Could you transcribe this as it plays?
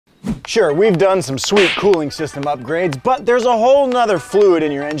Sure, we've done some sweet cooling system upgrades, but there's a whole nother fluid in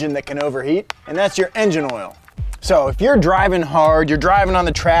your engine that can overheat, and that's your engine oil. So if you're driving hard, you're driving on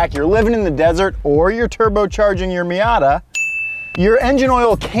the track, you're living in the desert, or you're turbocharging your Miata, your engine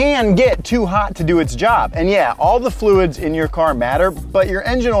oil can get too hot to do its job. And yeah, all the fluids in your car matter, but your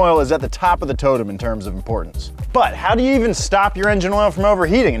engine oil is at the top of the totem in terms of importance. But how do you even stop your engine oil from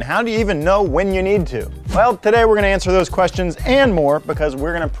overheating, and how do you even know when you need to? Well, today we're gonna answer those questions and more, because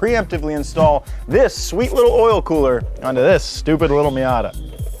we're gonna preemptively install this sweet little oil cooler onto this stupid little Miata.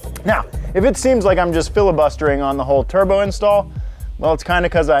 Now, if it seems like I'm just filibustering on the whole turbo install, well, it's kind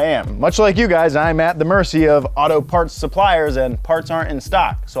of because I am. Much like you guys, I'm at the mercy of auto parts suppliers and parts aren't in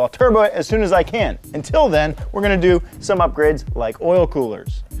stock. So I'll turbo it as soon as I can. Until then, we're gonna do some upgrades like oil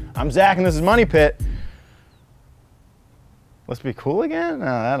coolers. I'm Zach and this is Money Pit. Let's be cool again? No,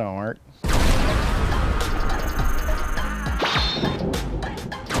 that don't work.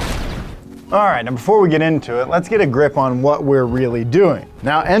 All right, now before we get into it, let's get a grip on what we're really doing.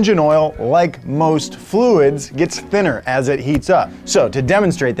 Now, engine oil, like most fluids, gets thinner as it heats up. So to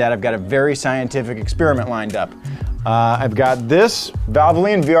demonstrate that, I've got a very scientific experiment lined up. I've got this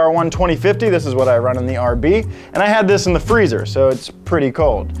Valvoline VR1 2050. This is what I run in the RB. And I had this in the freezer, so it's pretty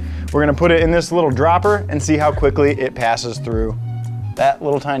cold. We're gonna put it in this little dropper and see how quickly it passes through that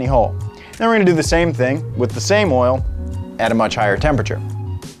little tiny hole. Then we're gonna do the same thing with the same oil at a much higher temperature.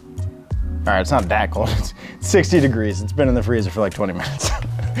 All right, it's not that cold, it's 60 degrees. It's been in the freezer for like 20 minutes.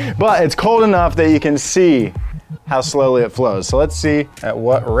 But it's cold enough that you can see how slowly it flows. So let's see at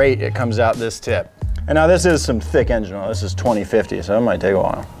what rate it comes out this tip. And now this is some thick engine oil. This is 2050, so it might take a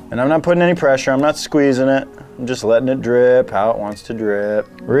while. And I'm not putting any pressure, I'm not squeezing it. I'm just letting it drip how it wants to drip.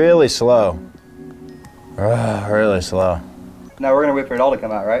 Really slow. Really slow. Now we're gonna wait for it all to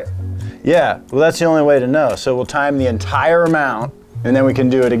come out, right? Yeah, well that's the only way to know. So we'll time the entire amount and then we can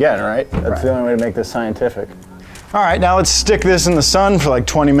do it again, right? That's the only way to make this scientific. All right, now let's stick this in the sun for like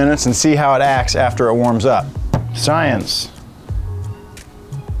 20 minutes and see how it acts after it warms up. Science.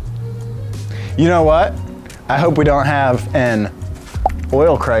 You know what? I hope we don't have an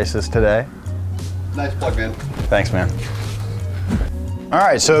oil crisis today. Nice plug, man. Thanks, man. All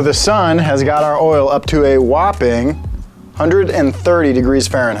right, so the sun has got our oil up to a whopping 130 degrees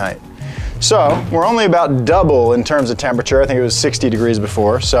Fahrenheit. So we're only about double in terms of temperature. I think it was 60 degrees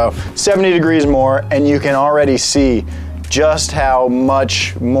before, so 70 degrees more, and you can already see just how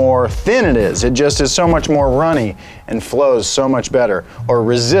much more thin it is. It just is so much more runny and flows so much better, or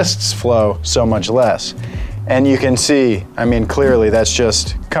resists flow so much less. And you can see, I mean, clearly that's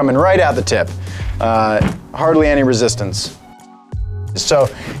just coming right out the tip. Hardly any resistance. So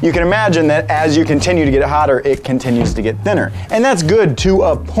you can imagine that as you continue to get hotter, it continues to get thinner. And that's good to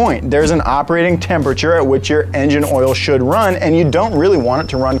a point. There's an operating temperature at which your engine oil should run, and you don't really want it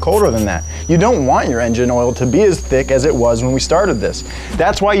to run colder than that. You don't want your engine oil to be as thick as it was when we started this.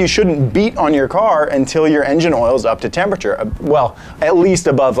 That's why you shouldn't beat on your car until your engine oil is up to temperature. Well, at least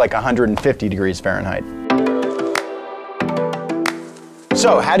above like 150 degrees Fahrenheit.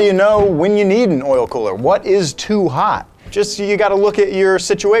 So how do you know when you need an oil cooler? What is too hot? Just you gotta look at your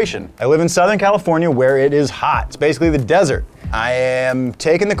situation. I live in Southern California where it is hot. It's basically the desert. I am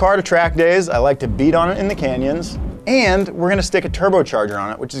taking the car to track days. I like to beat on it in the canyons. And we're gonna stick a turbocharger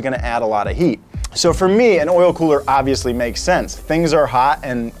on it, which is gonna add a lot of heat. So for me, an oil cooler obviously makes sense. Things are hot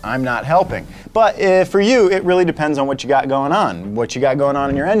and I'm not helping. But for you, it really depends on what you got going on. What you got going on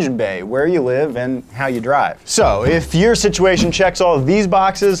in your engine bay, where you live, and how you drive. So if your situation checks all of these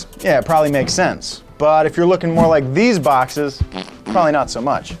boxes, yeah, it probably makes sense. But if you're looking more like these boxes, probably not so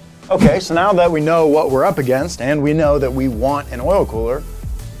much. Okay, so now that we know what we're up against and we know that we want an oil cooler,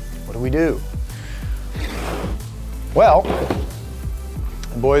 what do we do? Well,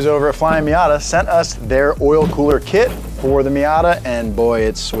 the boys over at Flying Miata sent us their oil cooler kit for the Miata, and boy,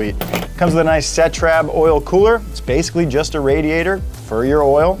 it's sweet. Comes with a nice Cetrab oil cooler. It's basically just a radiator for your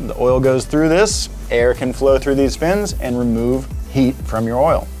oil. The oil goes through this, air can flow through these fins and remove heat from your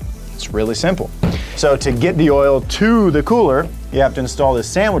oil. It's really simple. So to get the oil to the cooler, you have to install this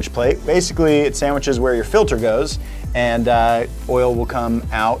sandwich plate. Basically, it sandwiches where your filter goes, and oil will come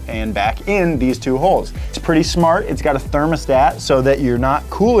out and back in these two holes. It's pretty smart. It's got a thermostat so that you're not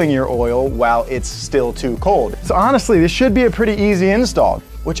cooling your oil while it's still too cold. So honestly, this should be a pretty easy install,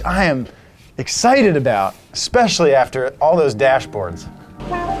 which I am excited about, especially after all those dashboards.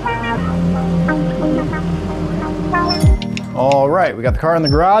 All right, we got the car in the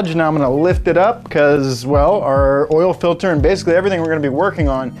garage. Now I'm gonna lift it up because, well, our oil filter and basically everything we're gonna be working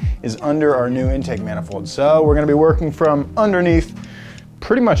on is under our new intake manifold. So we're gonna be working from underneath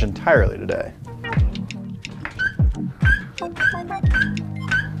pretty much entirely today.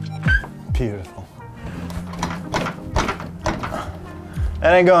 Beautiful.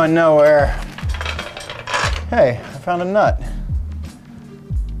 That ain't going nowhere. Hey, I found a nut.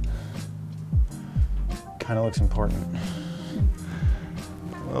 Kind of looks important.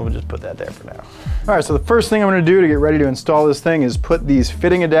 Well, we'll just put that there for now. All right, so the first thing I'm gonna do to get ready to install this thing is put these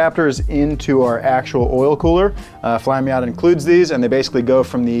fitting adapters into our actual oil cooler. Fly Miata includes these, and they basically go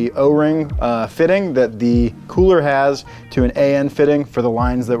from the O-ring fitting that the cooler has to an AN fitting for the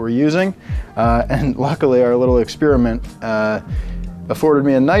lines that we're using. And luckily, our little experiment afforded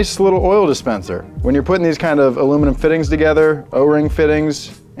me a nice little oil dispenser. When you're putting these kind of aluminum fittings together, O-ring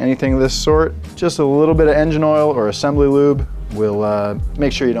fittings, anything of this sort, just a little bit of engine oil or assembly lube will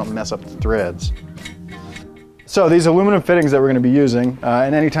make sure you don't mess up the threads. So these aluminum fittings that we're going to be using,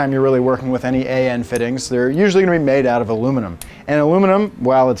 and anytime you're really working with any AN fittings, they're usually going to be made out of aluminum. And aluminum,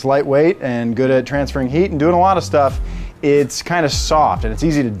 while it's lightweight and good at transferring heat and doing a lot of stuff, it's kind of soft and it's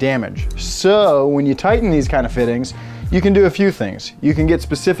easy to damage. So when you tighten these kind of fittings, you can do a few things. You can get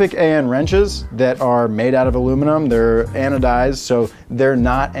specific AN wrenches that are made out of aluminum. They're anodized, so they're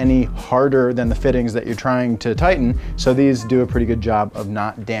not any harder than the fittings that you're trying to tighten. So these do a pretty good job of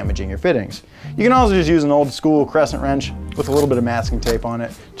not damaging your fittings. You can also just use an old school crescent wrench with a little bit of masking tape on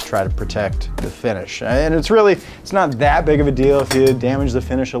it to try to protect the finish. And it's not that big of a deal if you damage the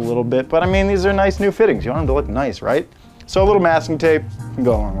finish a little bit, but I mean, these are nice new fittings. You want them to look nice, right? So a little masking tape can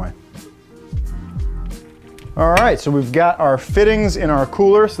go a long way. All right, so we've got our fittings in our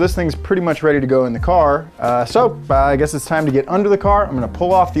cooler, so this thing's pretty much ready to go in the car. I guess it's time to get under the car. I'm gonna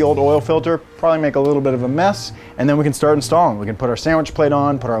pull off the old oil filter, probably make a little bit of a mess, and then we can start installing. We can put our sandwich plate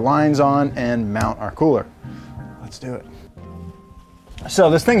on, put our lines on, and mount our cooler. Let's do it. So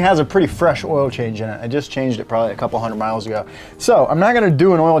this thing has a pretty fresh oil change in it. I just changed it probably a couple 100 miles ago. So I'm not gonna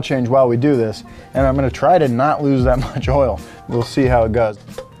do an oil change while we do this, and I'm gonna try to not lose that much oil. We'll see how it goes.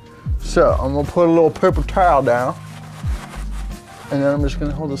 So I'm gonna put a little paper towel down, and then I'm just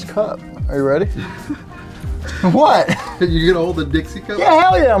gonna hold this cup. Are you ready? What? You gonna hold the Dixie cup? Yeah,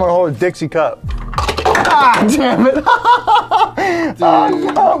 hell yeah, I'm gonna hold a Dixie cup. Ah, damn it.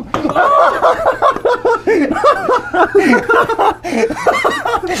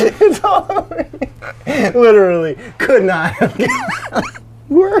 It's all over. Literally could not have gotten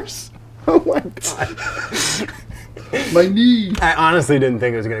worse. Oh my God. My knee. I honestly didn't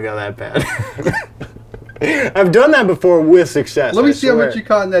think it was gonna go that bad. I've done that before with success. Let me see how much you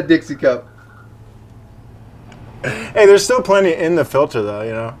caught in that Dixie cup. Hey, there's still plenty in the filter though,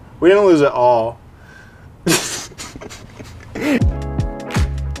 you know. We didn't lose it all.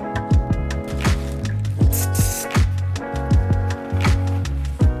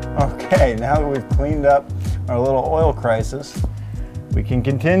 Okay, now that we've cleaned up our little oil crisis, we can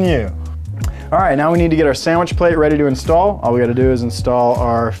continue. All right, now we need to get our sandwich plate ready to install. All we gotta do is install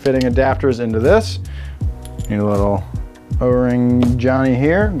our fitting adapters into this. Need a little O-ring Johnny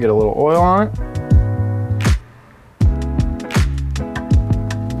here, get a little oil on it.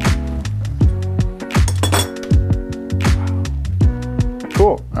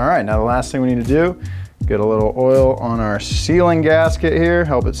 Cool, all right, now the last thing we need to do, get a little oil on our sealing gasket here,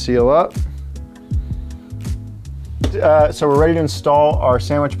 help it seal up. So we're ready to install our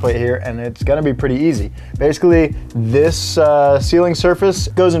sandwich plate here, and it's gonna be pretty easy. Basically, this sealing surface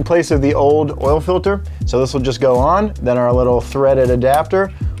goes in place of the old oil filter. So this will just go on, then our little threaded adapter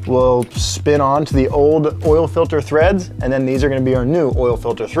will spin on to the old oil filter threads, and then these are gonna be our new oil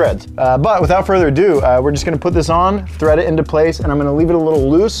filter threads. But without further ado, we're just gonna put this on, thread it into place, and I'm gonna leave it a little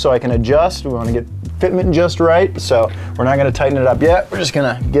loose so I can adjust. We wanna get fitment just right, so we're not gonna tighten it up yet. We're just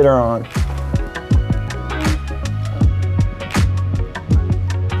gonna get her on.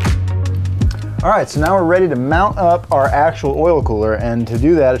 All right, so now we're ready to mount up our actual oil cooler, and to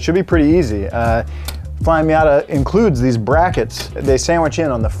do that, it should be pretty easy. Fly Miata includes these brackets. They sandwich in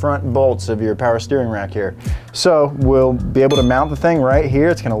on the front bolts of your power steering rack here. So we'll be able to mount the thing right here.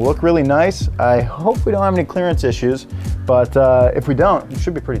 It's gonna look really nice. I hope we don't have any clearance issues, but if we don't, it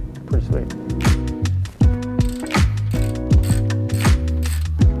should be pretty sweet.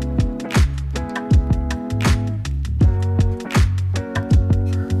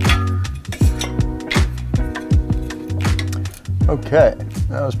 Okay,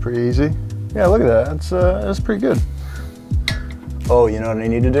 that was pretty easy. Yeah, look at that, that's pretty good. Oh, you know what I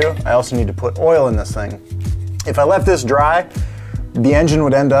need to do? I also need to put oil in this thing. If I left this dry, the engine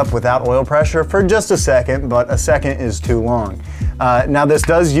would end up without oil pressure for just a second, but a second is too long. Now this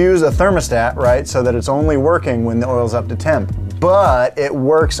does use a thermostat, right? So that it's only working when the oil's up to temp. but it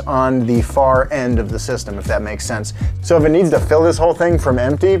works on the far end of the system, if that makes sense. So if it needs to fill this whole thing from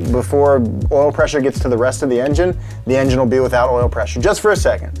empty before oil pressure gets to the rest of the engine will be without oil pressure, just for a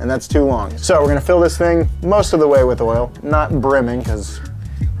second, and that's too long. So we're gonna fill this thing most of the way with oil, not brimming, because,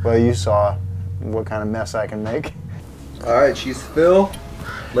 well, you saw what kind of mess I can make. All right, she's Phil.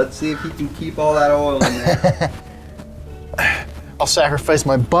 Let's see if he can keep all that oil in there. I'll sacrifice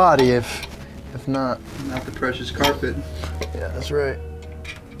my body if not. Not the precious carpet. Yeah, that's right.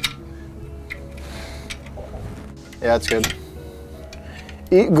 Yeah, that's good.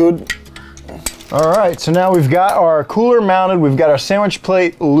 Eat good. All right, so now we've got our cooler mounted, we've got our sandwich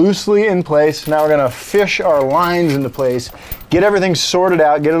plate loosely in place. Now we're gonna fish our lines into place, get everything sorted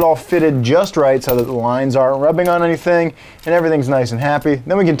out, get it all fitted just right so that the lines aren't rubbing on anything and everything's nice and happy.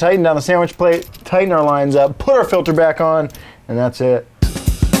 Then we can tighten down the sandwich plate, tighten our lines up, put our filter back on, and that's it.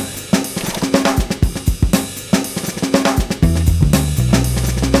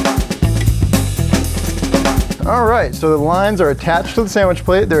 All right, so the lines are attached to the sandwich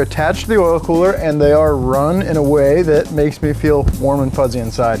plate, they're attached to the oil cooler, and they are run in a way that makes me feel warm and fuzzy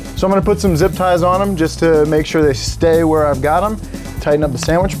inside. So I'm gonna put some zip ties on them just to make sure they stay where I've got them, tighten up the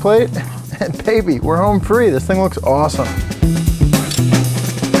sandwich plate, and baby, we're home free. This thing looks awesome.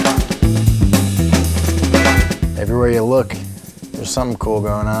 Everywhere you look, there's something cool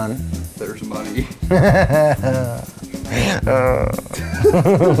going on. There's money.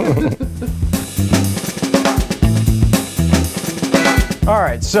 All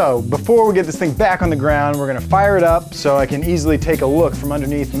right, so before we get this thing back on the ground, we're gonna fire it up so I can easily take a look from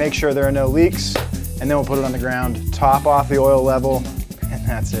underneath, make sure there are no leaks, and then we'll put it on the ground, top off the oil level, and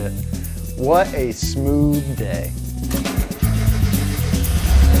that's it. What a smooth day.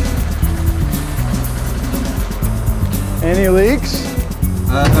 Any leaks?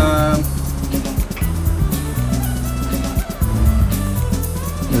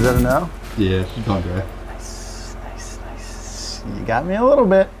 Is that a no? Yeah, she's gone dry. You got me a little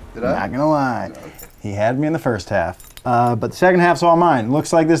bit. Did I? Not gonna lie. No, okay. He had me in the first half. But the second half's all mine.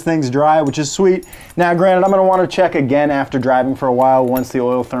 Looks like this thing's dry, which is sweet. Now, granted, I'm gonna wanna check again after driving for a while once the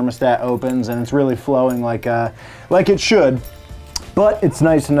oil thermostat opens and it's really flowing like it should. But it's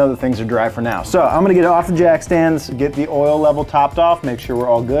nice to know that things are dry for now. So I'm gonna get it off the jack stands, get the oil level topped off, make sure we're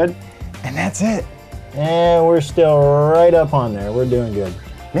all good, and that's it. And we're still right up on there. We're doing good.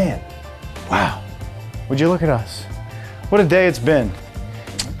 Man, wow. Would you look at us? What a day it's been.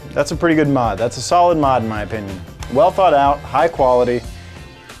 That's a pretty good mod. That's a solid mod in my opinion. Well thought out, high quality,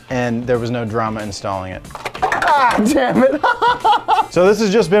 and there was no drama installing it. Ah, damn it. So this has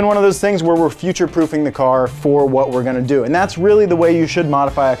just been one of those things where we're future-proofing the car for what we're gonna do. And that's really the way you should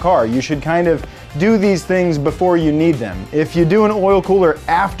modify a car. You should kind of do these things before you need them. If you do an oil cooler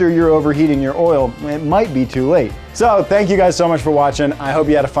after you're overheating your oil, it might be too late. So thank you guys so much for watching. I hope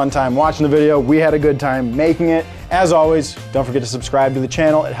you had a fun time watching the video. We had a good time making it. As always, don't forget to subscribe to the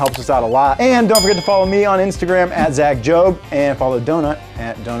channel. It helps us out a lot. And don't forget to follow me on Instagram at ZachJob and follow Donut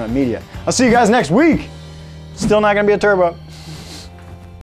at Donut Media. I'll see you guys next week. Still not gonna be a turbo.